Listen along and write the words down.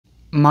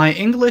My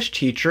English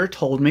teacher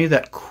told me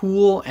that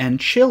cool and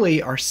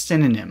chilly are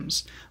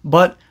synonyms,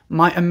 but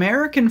my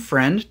American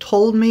friend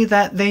told me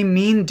that they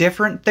mean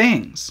different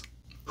things.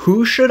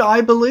 Who should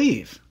I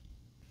believe?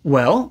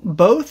 Well,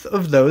 both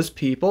of those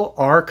people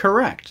are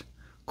correct.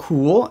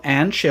 Cool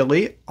and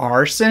chilly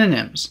are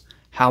synonyms.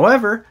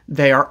 However,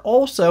 they are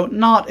also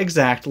not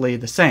exactly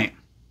the same.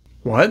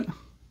 What?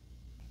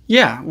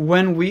 Yeah,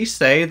 when we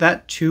say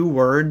that two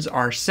words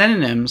are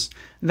synonyms,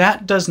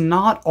 that does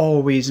not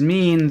always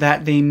mean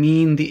that they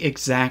mean the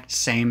exact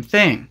same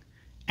thing.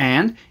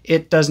 And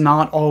it does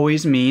not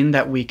always mean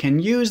that we can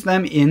use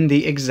them in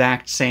the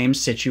exact same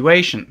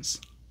situations.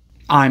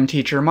 I'm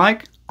Teacher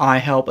Mike. I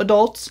help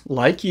adults,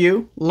 like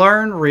you,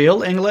 learn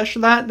real English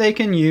that they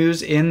can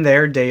use in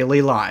their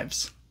daily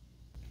lives.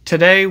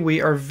 Today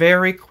we are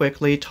very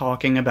quickly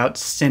talking about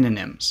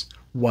synonyms,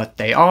 what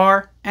they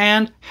are,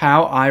 and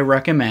how I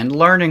recommend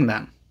learning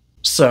them.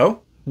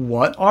 So,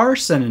 what are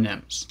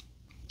synonyms?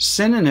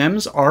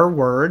 Synonyms are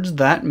words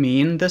that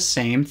mean the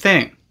same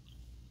thing,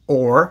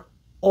 or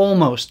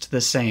almost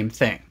the same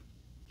thing.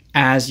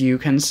 As you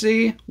can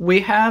see, we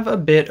have a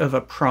bit of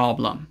a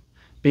problem,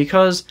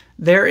 because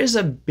there is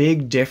a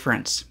big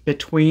difference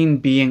between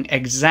being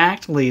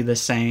exactly the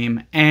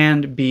same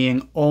and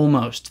being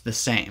almost the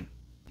same.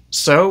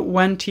 So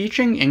when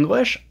teaching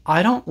English,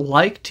 I don't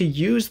like to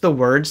use the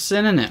word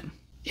synonym.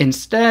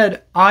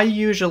 Instead, I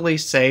usually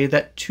say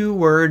that two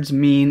words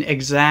mean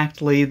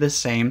exactly the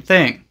same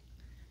thing.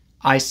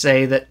 I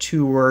say that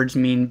two words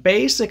mean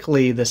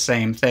basically the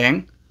same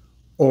thing,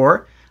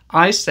 or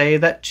I say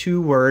that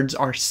two words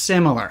are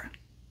similar.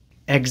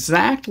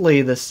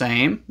 Exactly the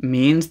same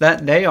means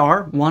that they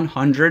are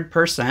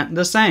 100%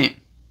 the same.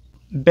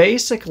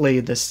 Basically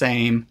the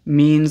same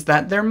means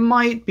that there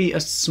might be a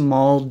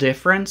small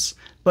difference,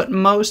 but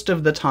most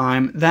of the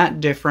time that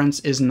difference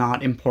is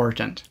not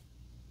important.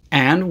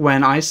 And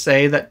when I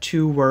say that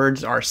two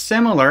words are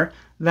similar,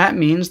 that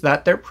means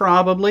that there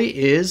probably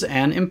is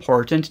an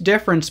important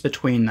difference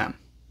between them.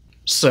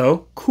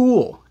 So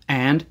cool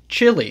and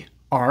chilly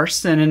are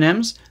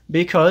synonyms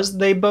because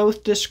they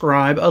both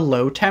describe a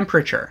low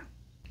temperature.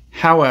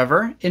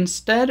 However,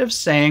 instead of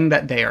saying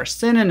that they are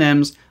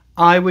synonyms,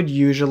 I would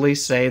usually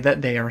say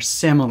that they are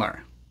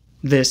similar.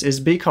 This is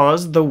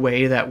because the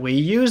way that we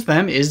use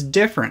them is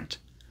different.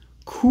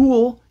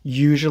 Cool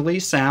usually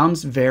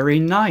sounds very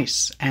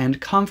nice and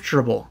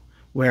comfortable,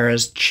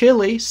 whereas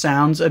chilly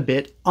sounds a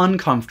bit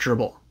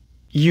uncomfortable.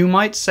 You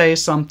might say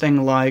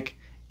something like,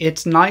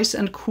 "It's nice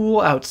and cool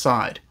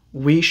outside.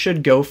 We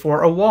should go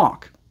for a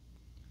walk."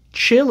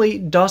 Chilly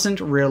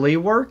doesn't really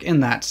work in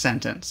that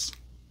sentence.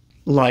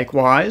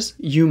 Likewise,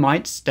 you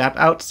might step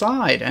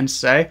outside and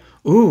say,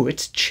 "Ooh,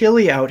 it's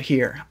chilly out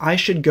here. I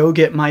should go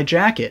get my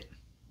jacket."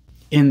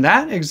 In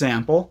that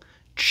example,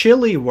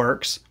 chilly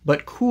works,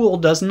 but cool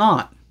does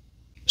not.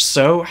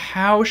 So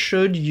how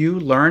should you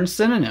learn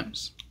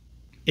synonyms?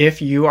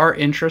 If you are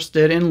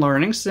interested in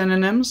learning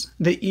synonyms,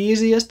 the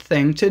easiest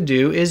thing to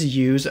do is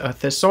use a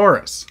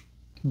thesaurus.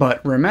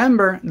 But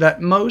remember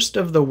that most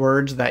of the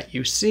words that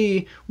you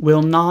see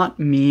will not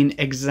mean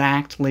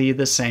exactly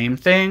the same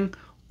thing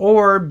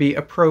or be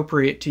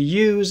appropriate to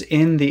use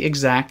in the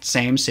exact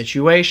same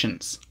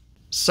situations.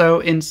 So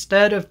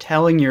instead of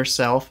telling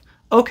yourself,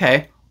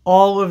 okay,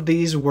 all of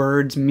these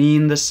words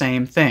mean the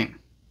same thing,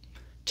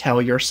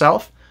 tell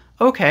yourself,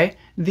 okay,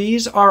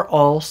 these are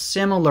all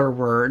similar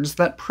words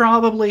that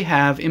probably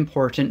have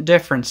important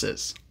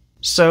differences.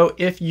 So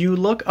if you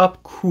look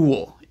up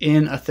cool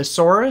in a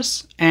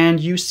thesaurus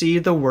and you see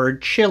the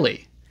word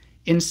chilly,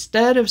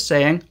 instead of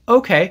saying,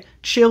 okay,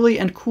 chilly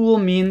and cool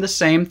mean the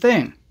same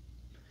thing,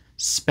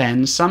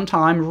 spend some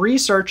time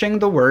researching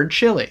the word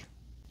chilly.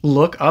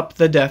 Look up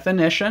the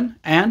definition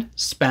and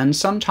spend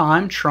some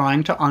time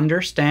trying to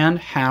understand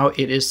how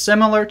it is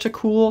similar to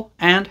cool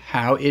and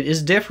how it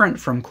is different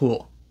from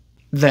cool.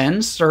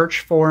 Then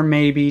search for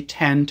maybe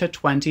 10 to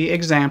 20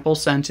 example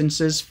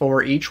sentences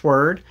for each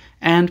word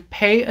and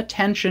pay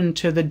attention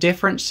to the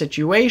different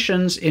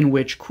situations in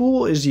which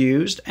cool is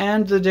used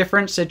and the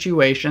different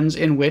situations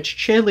in which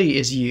chilly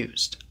is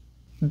used.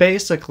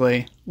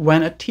 Basically,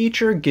 when a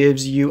teacher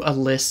gives you a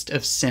list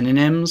of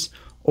synonyms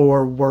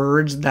or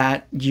words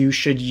that you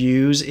should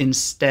use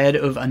instead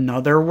of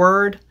another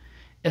word,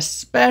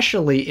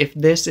 especially if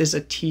this is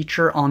a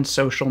teacher on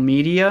social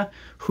media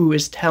who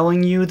is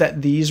telling you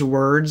that these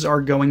words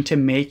are going to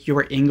make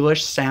your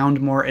English sound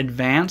more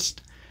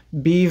advanced,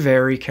 be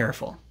very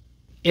careful.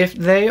 If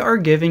they are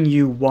giving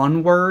you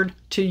one word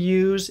to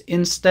use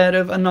instead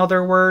of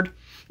another word,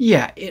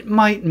 yeah, it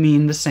might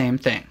mean the same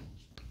thing.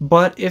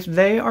 But if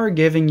they are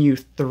giving you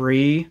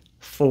 3,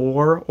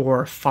 4,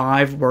 or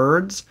 5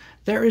 words,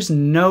 there is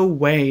no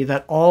way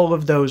that all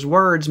of those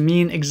words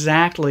mean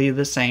exactly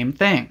the same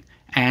thing,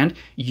 and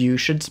you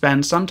should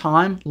spend some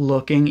time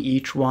looking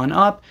each one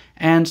up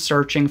and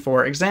searching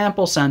for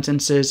example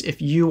sentences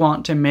if you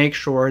want to make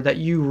sure that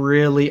you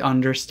really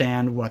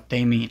understand what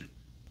they mean.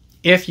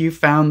 If you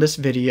found this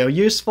video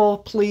useful,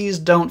 please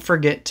don't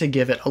forget to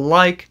give it a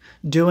like.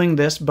 Doing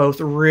this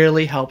both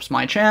really helps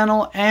my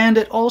channel, and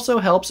it also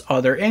helps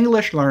other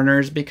English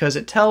learners because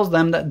it tells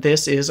them that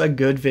this is a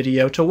good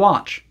video to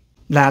watch.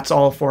 That's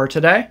all for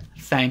today.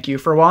 Thank you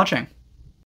for watching.